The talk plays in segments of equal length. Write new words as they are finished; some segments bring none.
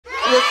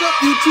What's up,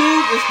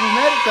 YouTube? It's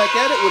Spumatic back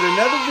at it with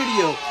another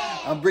video.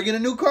 I'm bringing a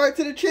new car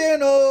to the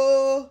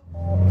channel.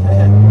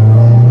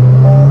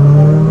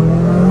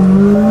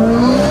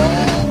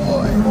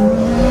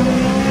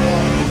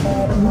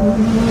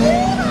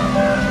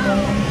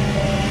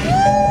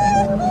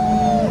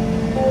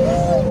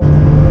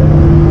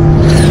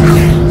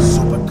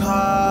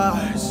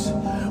 Supercars,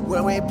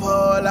 when we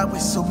pull up with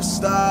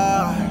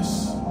superstars.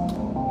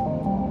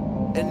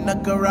 In the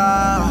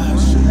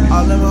garage,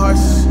 all them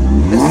horses,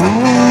 it's like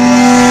a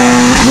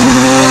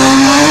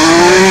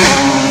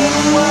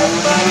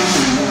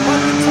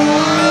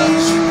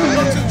mirage.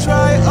 To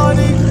try on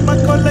it, I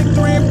got like 3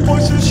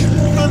 pushes,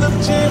 fill up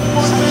cheap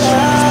pushes,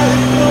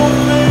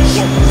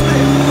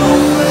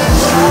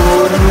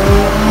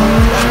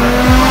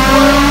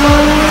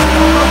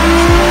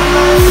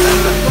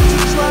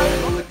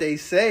 what they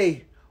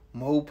say,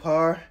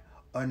 MOPAR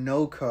or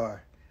no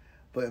car.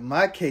 But in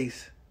my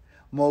case,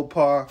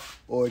 MOPAR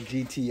or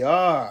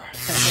GTR.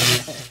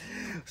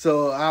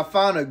 So I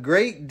found a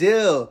great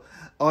deal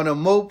on a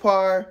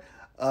MOPAR.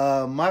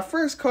 My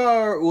first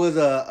car was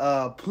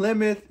a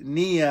Plymouth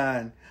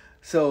Neon.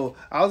 So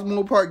I was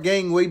MOPAR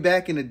gang way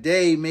back in the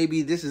day.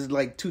 Maybe this is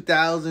like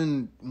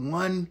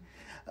 2001.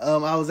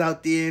 I was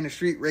out there in the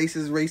street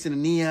races racing a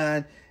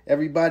Neon.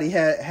 Everybody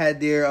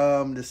had their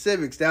the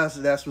Civics.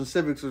 That's when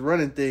Civics was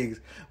running things.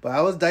 But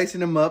I was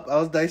dicing them up.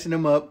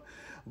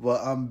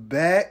 But I'm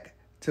back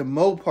to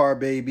MOPAR,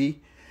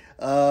 baby.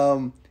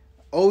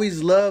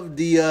 Always loved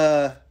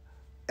the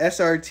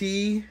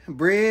SRT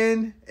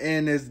brand,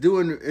 and it's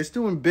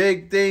doing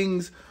big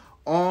things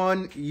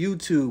on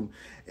YouTube.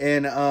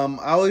 And I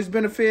always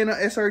been a fan of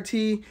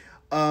SRT.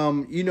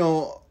 You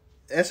know,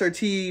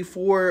 SRT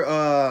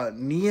 4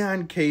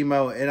 Neon came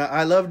out, and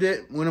I loved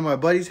it. One of my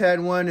buddies had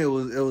one. It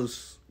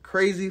was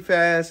crazy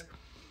fast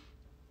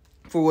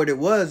for what it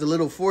was, a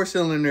little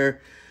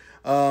 4-cylinder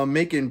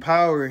making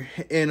power.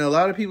 And a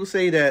lot of people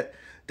say that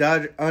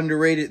Dodge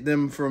underrated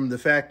them from the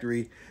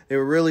factory. They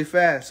were really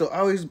fast. So I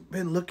always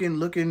been looking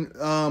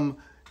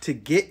to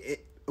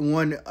get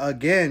one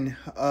again.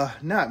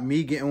 Not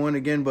me getting one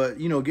again, but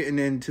you know, getting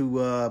into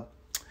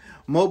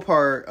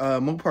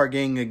MOPAR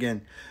gang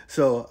again.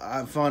 So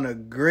I found a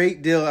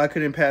great deal I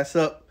couldn't pass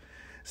up.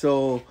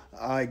 So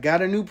I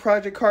got a new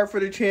project car for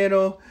the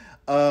channel.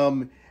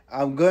 I'm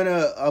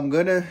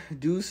gonna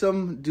do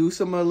some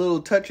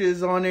little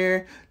touches on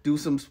there, do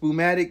some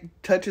Spumatic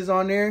touches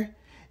on there,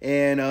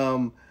 and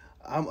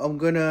I'm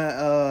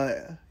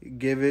gonna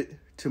give it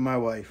to my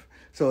wife.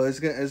 So it's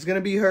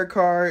gonna be her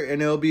car,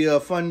 and it'll be a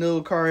fun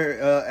little car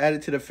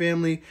added to the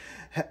family.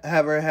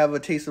 Have her have a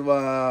taste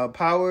of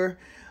power.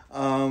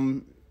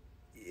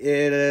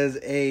 It is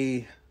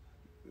a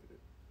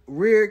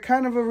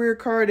kind of a rare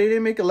car. They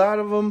didn't make a lot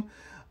of them.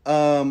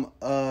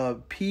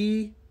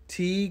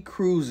 PT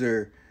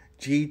Cruiser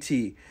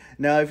GT.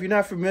 Now, if you're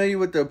not familiar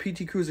with the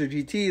PT Cruiser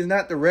GT, it's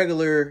not the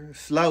regular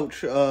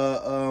slouch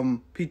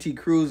PT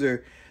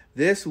Cruiser.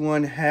 This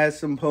one has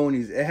some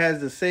ponies. It has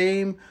the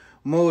same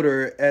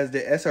motor as the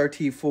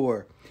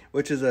SRT4,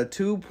 which is a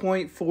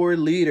 2.4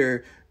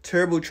 liter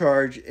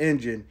turbocharged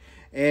engine.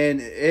 And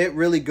it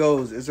really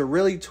goes. It's a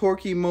really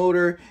torquey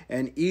motor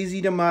and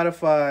easy to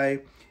modify,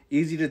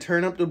 easy to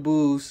turn up the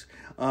boost.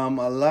 A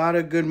lot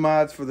of good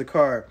mods for the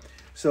car.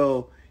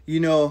 So, you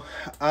know,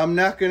 I'm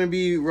not going to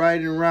be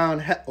riding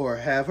around or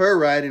have her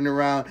riding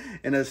around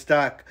in a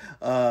stock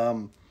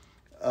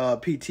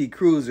PT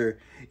Cruiser.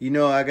 You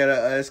know, I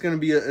gotta. It's gonna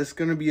be a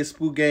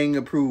Spoo Gang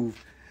approved.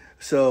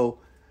 So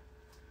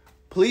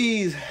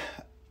please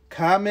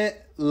comment,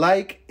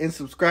 like, and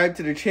subscribe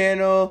to the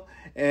channel.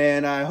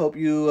 And I hope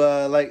you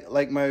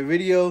like my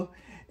video.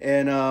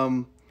 And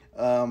I'm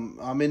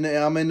in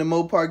the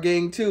MOPAR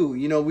gang too.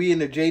 You know, we in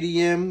the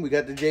JDM. We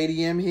got the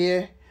JDM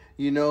here.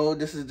 You know,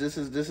 this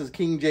is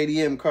King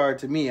JDM car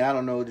to me. I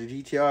don't know, the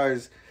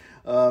GTRs.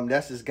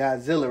 That's just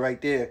Godzilla right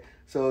there.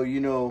 So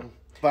you know,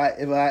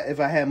 if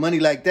I had money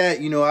like that,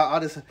 you know,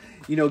 I'll just,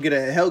 you know, get a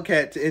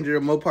Hellcat to enter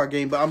the MOPAR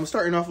game. But I'm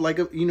starting off like,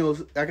 you know,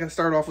 I gotta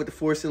start off with the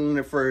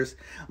 4-cylinder first.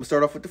 I'm gonna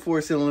start off with the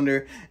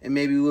 4-cylinder, and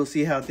maybe we'll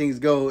see how things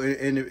go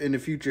in the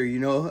future. You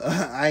know,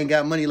 I ain't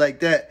got money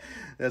like that.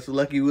 That's what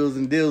Lucky Wheels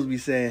and Deals be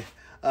saying.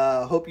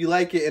 Hope you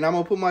like it, and I'm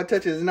gonna put my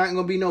touches. It's not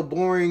gonna be no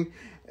boring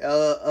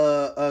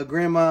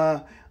grandma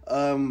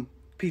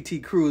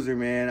PT Cruiser,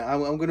 man.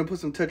 I'm gonna put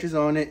some touches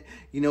on it.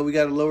 You know, we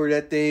gotta lower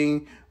that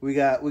thing. We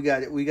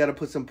gotta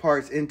put some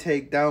parts,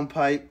 intake,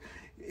 downpipe,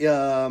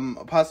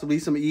 possibly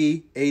some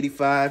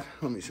E85.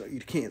 Let me show you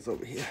the cans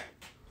over here.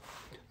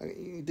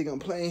 You think I'm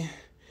playing?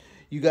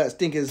 You guys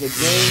think it's a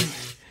game?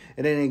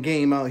 It ain't a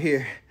game out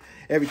here.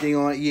 Everything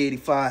on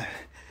E85.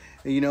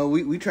 And, you know,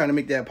 we trying to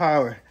make that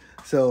power.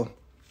 So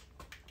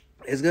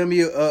it's gonna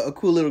be a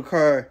cool little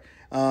car.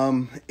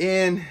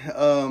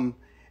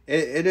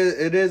 It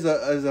is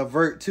a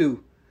vert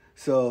too,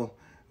 so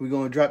we're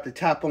gonna drop the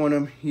top on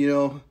them. You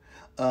know,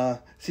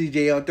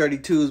 CJ on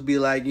 32s be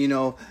like, you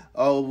know,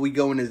 oh, we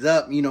going is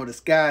up, you know, the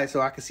sky,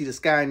 so I can see the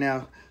sky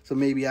now. So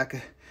maybe I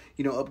could,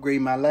 you know,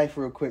 upgrade my life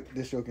real quick.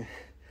 Just joking.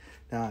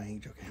 Nah, I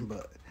ain't joking,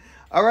 but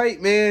All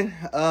right, man.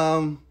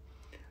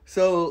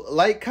 So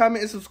like,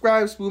 comment, and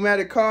subscribe,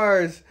 Spumatic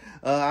Carz.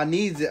 I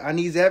needs it. I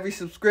needs every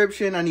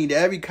subscription. I need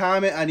every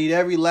comment. I need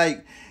every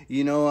like.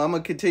 You know, I'm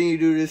gonna continue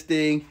to do this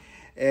thing,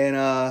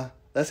 and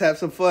let's have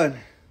some fun.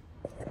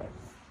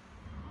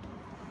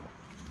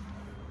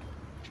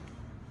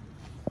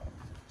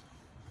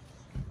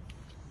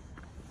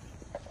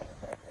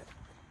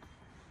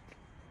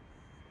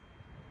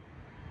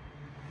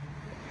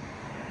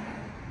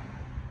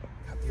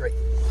 Copyright.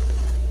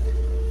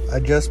 I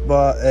just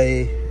bought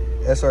a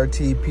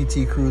SRT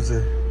PT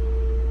Cruiser.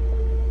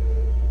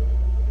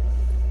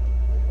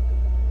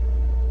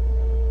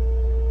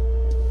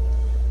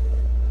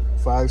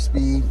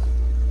 Five-speed.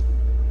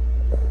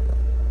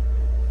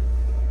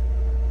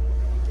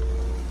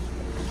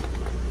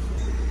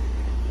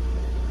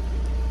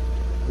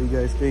 What do you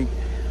guys think?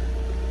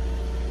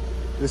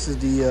 This is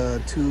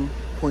the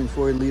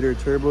 2.4 liter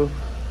turbo.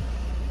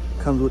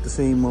 Comes with the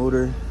same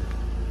motor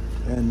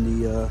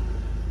and the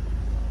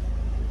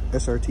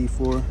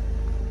SRT4,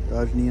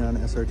 Dodge Neon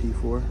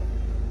SRT4.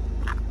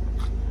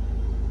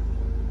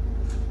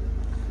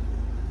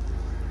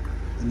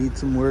 It needs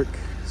some work.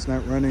 It's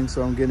not running,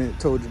 so I'm getting it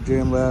towed to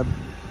JAMLab,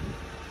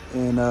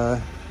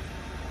 and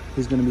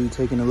he's going to be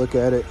taking a look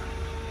at it.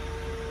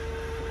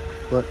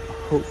 But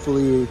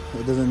hopefully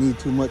it doesn't need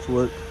too much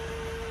work.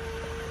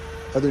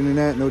 Other than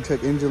that, no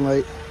check engine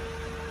light.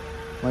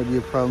 Might be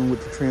a problem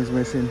with the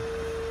transmission,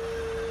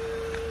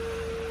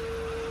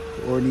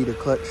 or need a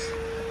clutch.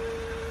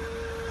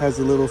 Has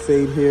a little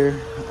fade here.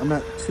 I'm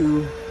not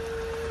too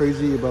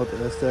crazy about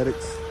the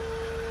aesthetics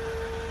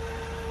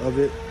of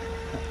it.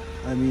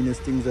 I mean, there's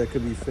things that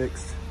could be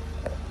fixed.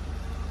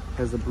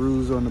 Has a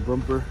bruise on the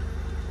bumper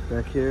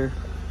back here.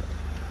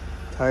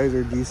 Tires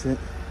are decent.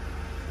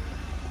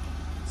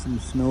 Some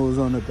snows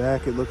on the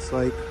back, it looks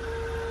like.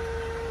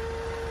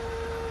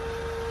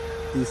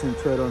 Decent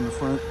tread on the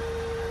front.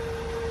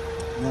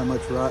 Not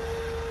much rot.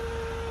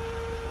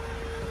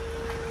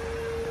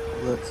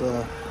 Let's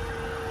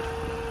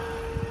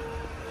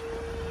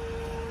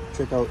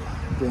check out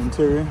the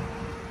interior.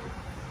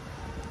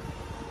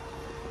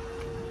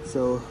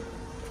 So,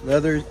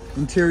 leather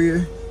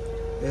interior.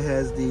 It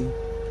has the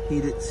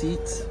heated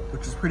seats,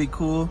 which is pretty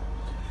cool.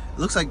 It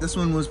looks like this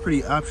one was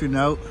pretty optioned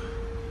out.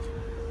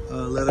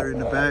 Leather in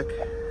the back.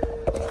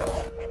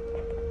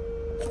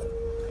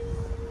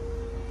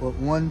 But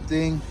one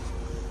thing,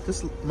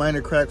 just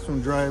minor cracks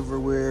from driver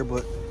wear,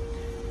 but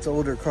it's an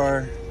older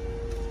car.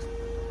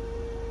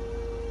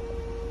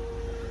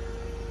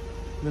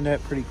 Other than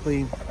that, pretty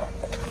clean.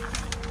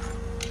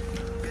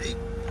 Okay.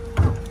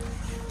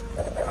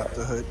 Pop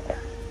the hood.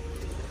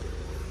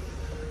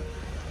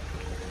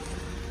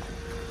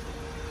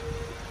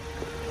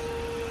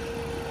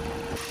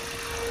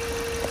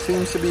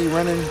 Seems to be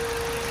running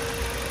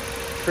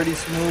pretty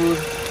smooth.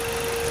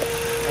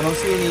 I don't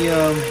see any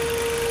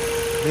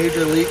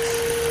major leaks.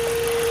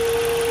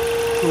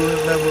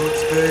 Coolant level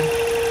looks good.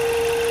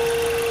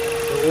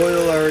 The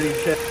oil already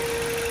checked.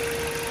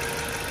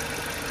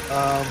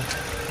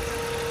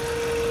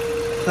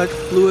 Clutch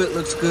fluid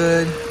looks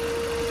good.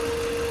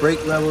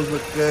 Brake levels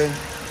look good.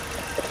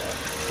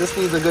 This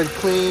needs a good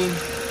clean.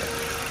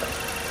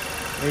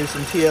 Maybe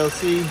some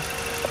TLC.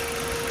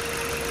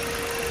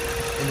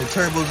 And the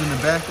turbo's in the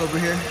back over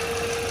here.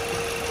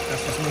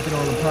 That's what's making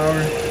all the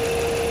power.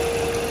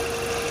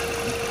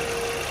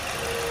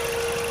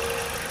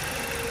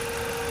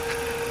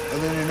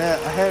 Other than that,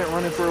 I had it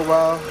running for a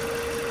while.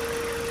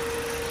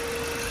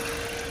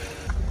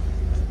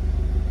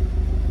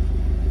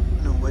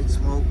 No white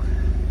smoke.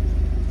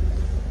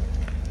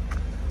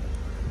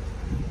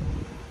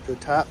 The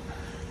top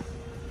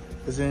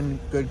is in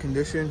good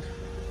condition.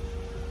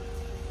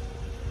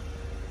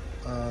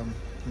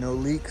 No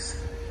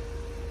leaks.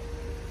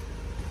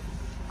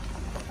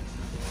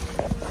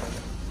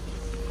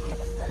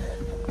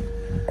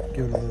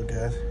 Give it a little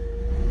gas.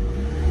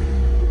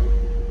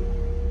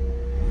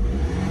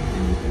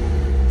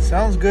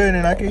 Sounds good,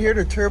 and I can hear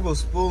the turbo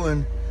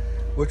spooling,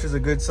 which is a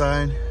good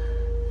sign.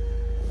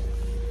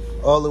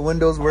 All the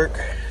windows work.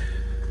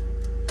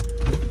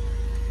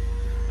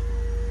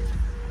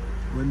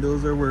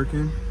 Windows are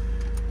working.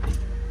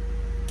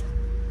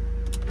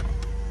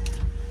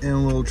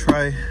 And we'll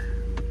try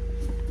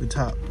the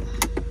top.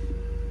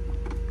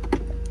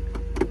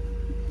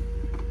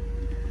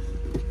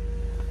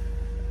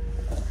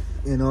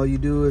 And all you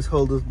do is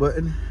hold this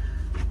button.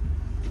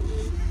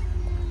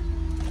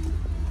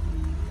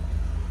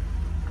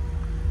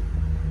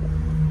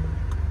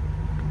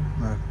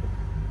 My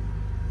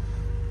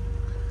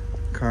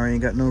car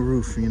ain't got no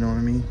roof, you know what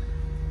I mean?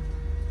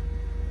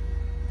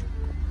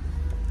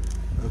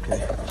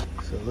 Okay,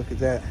 so look at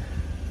that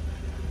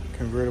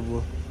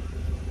convertible.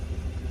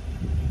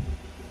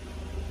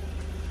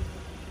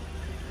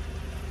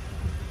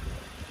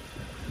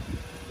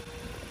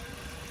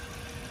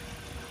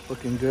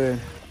 Looking good.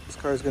 This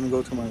car is gonna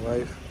go to my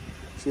wife.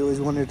 She always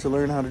wanted to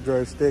learn how to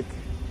drive stick.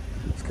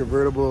 It's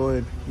convertible,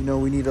 and you know,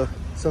 we need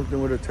something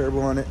with a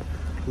turbo on it,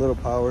 a little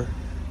power.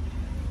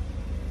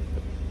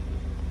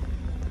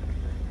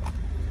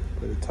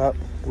 For the top.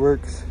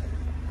 works.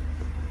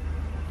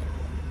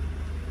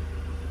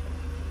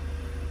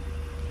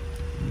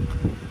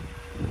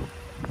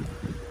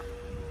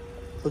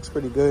 Looks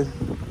pretty good.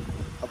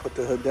 I'll put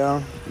the hood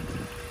down,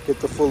 get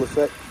the full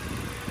effect.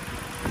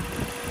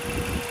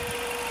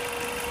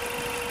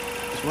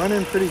 It's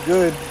running pretty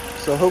good,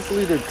 so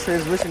hopefully the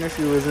transmission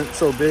issue isn't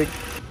so big.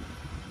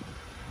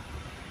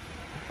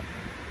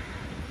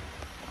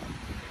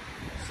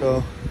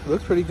 So it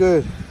looks pretty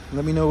good.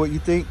 Let me know what you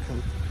think.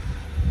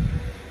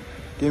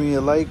 Give me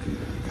a like,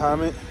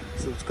 comment,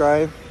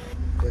 subscribe.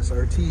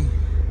 SRT.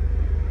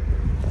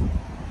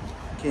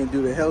 Can't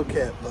do the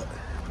Hellcat, but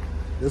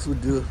this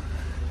would do.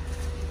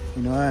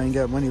 You know, I ain't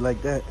got money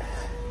like that.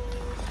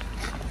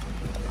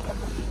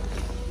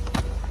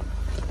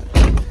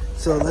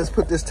 So let's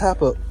put this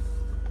top up.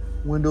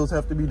 Windows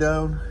have to be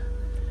down.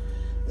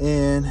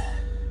 And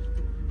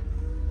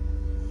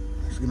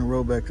just gonna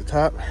roll back the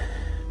top.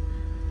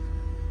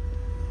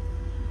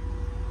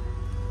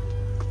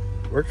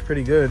 Works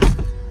pretty good.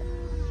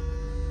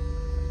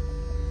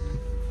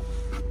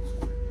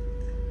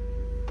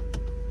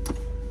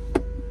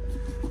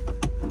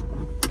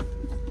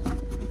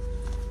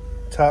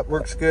 Top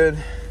works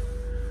good.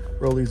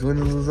 Roll these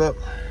windows up.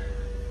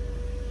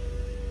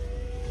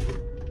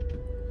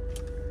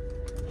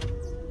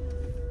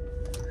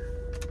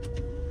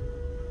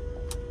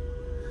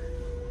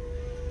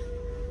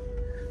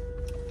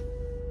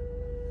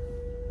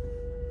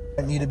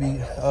 Need to be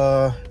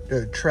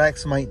the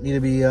tracks might need to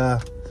be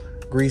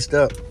greased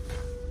up,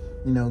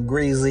 you know,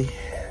 greasy,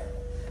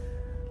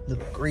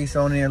 little grease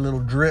on there, a little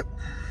drip.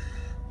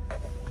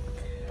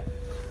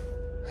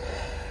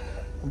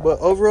 But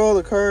overall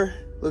the car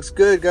looks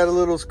good. Got a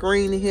little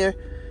screen here,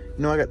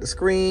 you know, I got the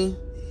screen.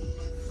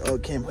 Oh,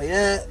 can't play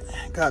that,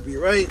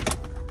 copyright.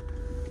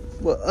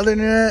 But other than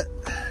that,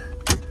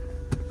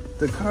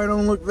 the car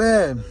don't look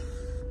bad.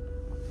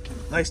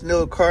 Nice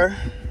little car.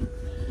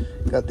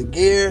 Got the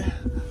gear.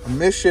 I'm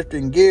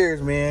mis-shifting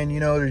gears, man. You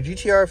know, the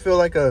GTR feel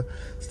like a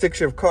stick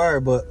shift car,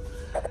 but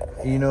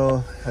you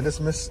know, I just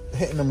miss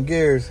hitting them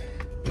gears.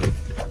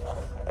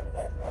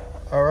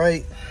 All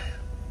right.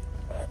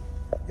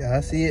 Yeah,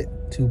 I see it.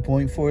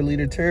 2.4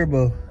 liter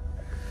turbo.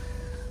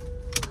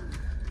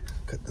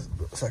 Cut this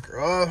sucker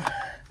off.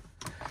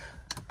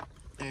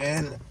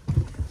 And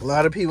a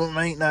lot of people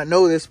might not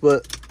know this,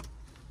 but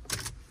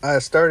I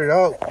started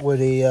out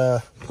with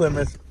a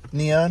Plymouth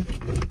Neon.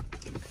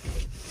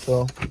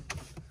 So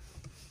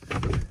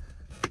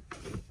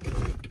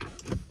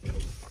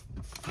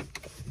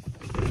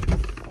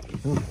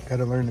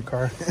gotta learn the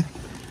car.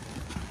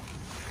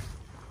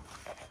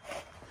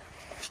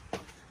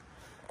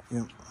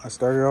 Yep, I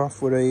started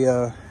off with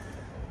a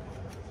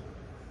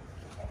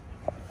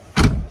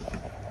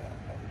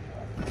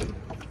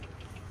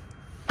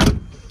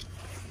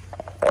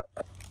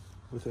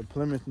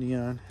Plymouth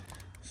Neon,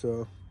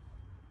 so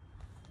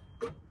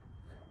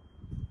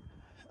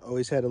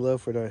always had a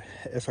love for the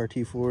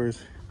SRT4s,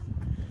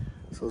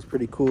 so it's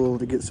pretty cool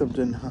to get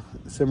something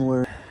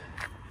similar.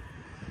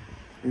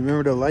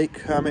 Remember to like,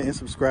 comment, and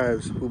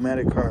subscribe.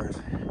 Spumatic Carz.